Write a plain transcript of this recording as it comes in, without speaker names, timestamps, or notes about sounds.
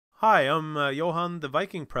Hi, I'm Johan the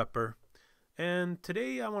Viking Prepper, and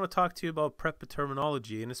today I want to talk to you about prepper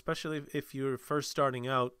terminology, and especially if you're first starting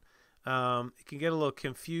out, it can get a little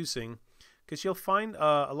confusing because you'll find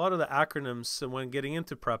a lot of the acronyms when getting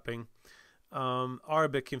into prepping are a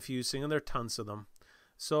bit confusing, and there are tons of them.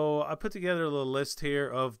 So I put together a little list here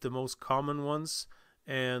of the most common ones,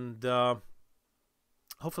 and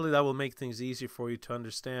hopefully that will make things easier for you to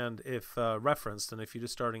understand if referenced and if you're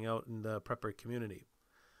just starting out in the prepper community.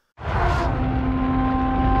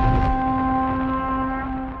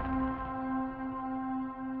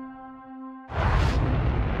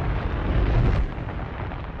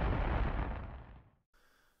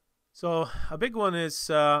 So a big one is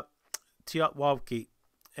Tiatwalki,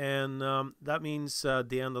 and that means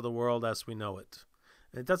the end of the world as we know it.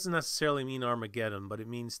 And it doesn't necessarily mean Armageddon, but it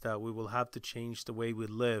means that we will have to change the way we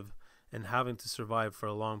live and having to survive for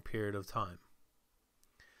a long period of time.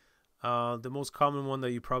 The most common one that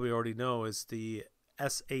you probably already know is the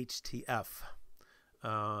SHTF,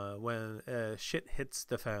 when shit hits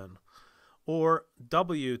the fan, or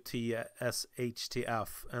WTSHTF,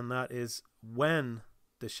 and that is when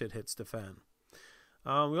the shit hits the fan.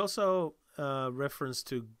 We also reference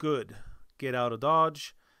to good, get out of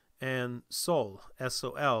Dodge, and SOL,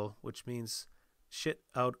 SOL, which means shit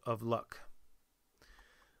out of luck.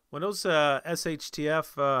 When those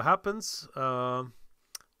SHTF happens,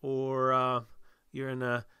 or you're in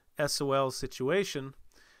a SOL situation,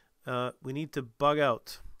 we need to bug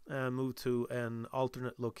out and move to an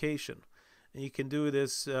alternate location. And you can do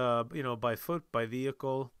this, by foot, by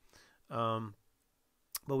vehicle.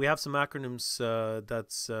 But we have some acronyms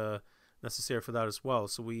that's necessary for that as well.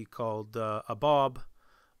 So we called a BOB,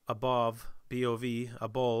 above, B-O-V, a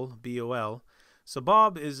bol, B-O-L. So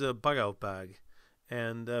BOB is a bug out bag,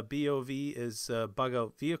 and B-O-V is bug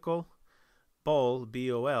out vehicle. BOL,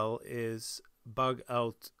 B-O-L, is bug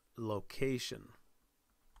out location.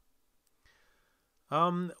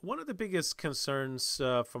 One of the biggest concerns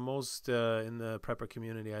for most in the prepper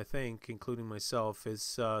community, I think, including myself,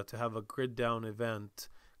 is to have a grid down event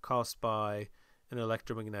caused by an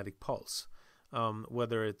electromagnetic pulse,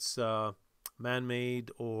 whether it's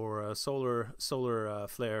man-made or a solar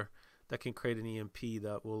flare that can create an EMP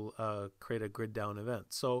that will create a grid down event.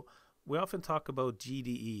 So we often talk about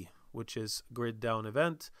GDE, which is grid down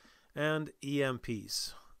event, and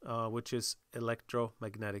EMPs, which is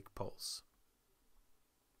electromagnetic pulse.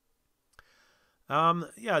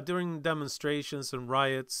 During demonstrations and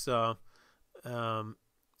riots, and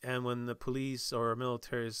when the police or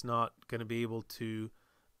military is not going to be able to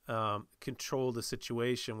control the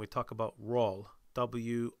situation, we talk about ROL,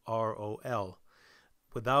 W-R-O-L,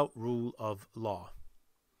 without rule of law.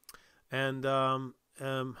 And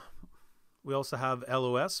we also have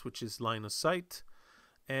LOS, which is line of sight,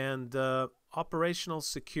 and operational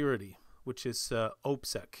security, which is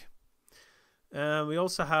OPSEC. And we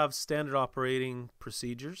also have standard operating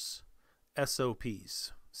procedures,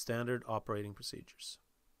 SOPs, standard operating procedures.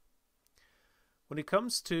 When it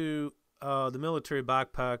comes to the military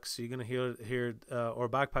backpacks, you're going to hear or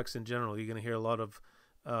backpacks in general, you're going to hear a lot of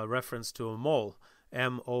reference to a MOLLE,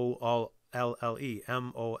 M-O-L-L-E,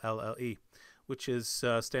 M-O-L-L-E, which is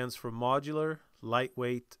stands for modular,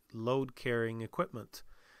 lightweight, load-carrying equipment.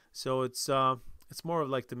 So it's more of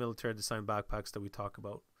like the military design backpacks that we talk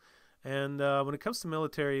about. And when it comes to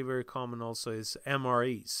military, very common also is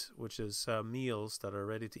MREs, which is meals that are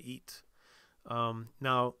ready to eat.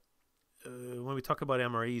 Now, when we talk about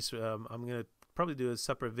MREs, I'm going to probably do a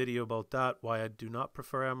separate video about that, why I do not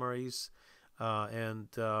prefer MREs. And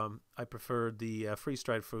I prefer the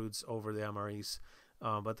freeze-dried foods over the MREs.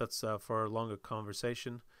 But that's for a longer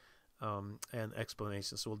conversation and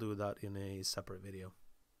explanation, so we'll do that in a separate video.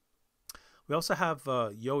 We also have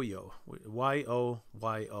yo-yo,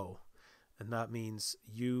 Y-O-Y-O, and that means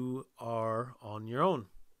you are on your own.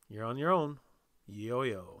 You're on your own,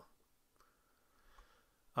 yo-yo.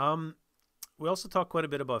 We also talk quite a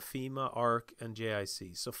bit about FEMA, ARC, and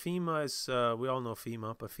JIC. So FEMA is, we all know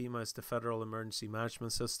FEMA, but FEMA is the Federal Emergency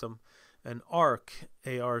Management System. And ARC,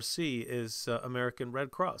 A-R-C, is American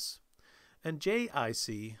Red Cross. And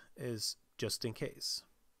JIC is just in case.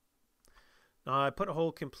 Now, I put a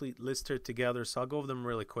whole complete list here together, so I'll go over them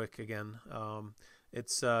really quick again.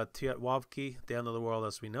 It's Tiatwalki, the end of the world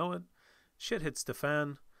as we know it. Shit hits the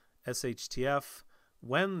fan, SHTF.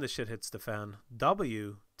 When the shit hits the fan,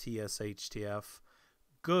 WTSHTF.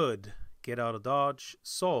 Good, get out of Dodge.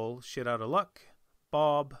 SOL, shit out of luck.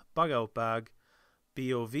 BOB, bug out bag.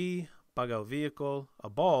 BOV, bug out vehicle. A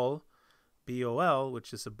ball, BOL,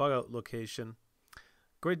 which is a bug out location.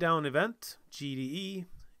 Grid down event, GDE.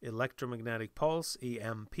 Electromagnetic pulse,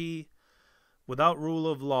 EMP. Without rule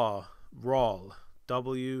of law, WROL,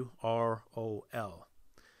 WROL.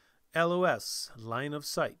 LOS, line of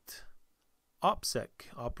sight. OPSEC,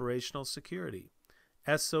 operational security.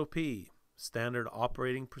 SOP, standard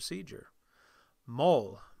operating procedure.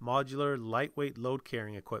 MOL, modular lightweight load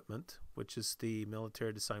carrying equipment, which is the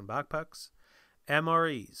military design backpacks.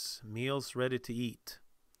 MREs, meals ready to eat.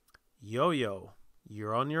 YO-YO,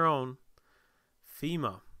 you're on your own.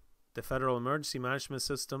 FEMA, the Federal Emergency Management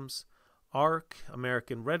Systems. ARC,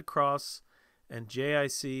 American Red Cross. And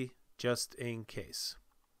JIC, just in case.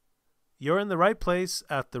 You're in the right place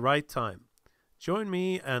at the right time. Join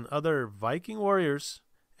me and other Viking warriors,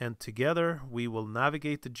 and together we will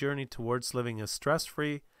navigate the journey towards living a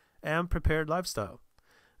stress-free and prepared lifestyle.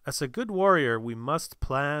 As a good warrior, we must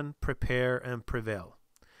plan, prepare, and prevail.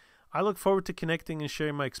 I look forward to connecting and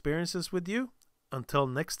sharing my experiences with you. Until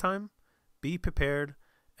next time, be prepared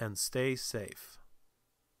and stay safe.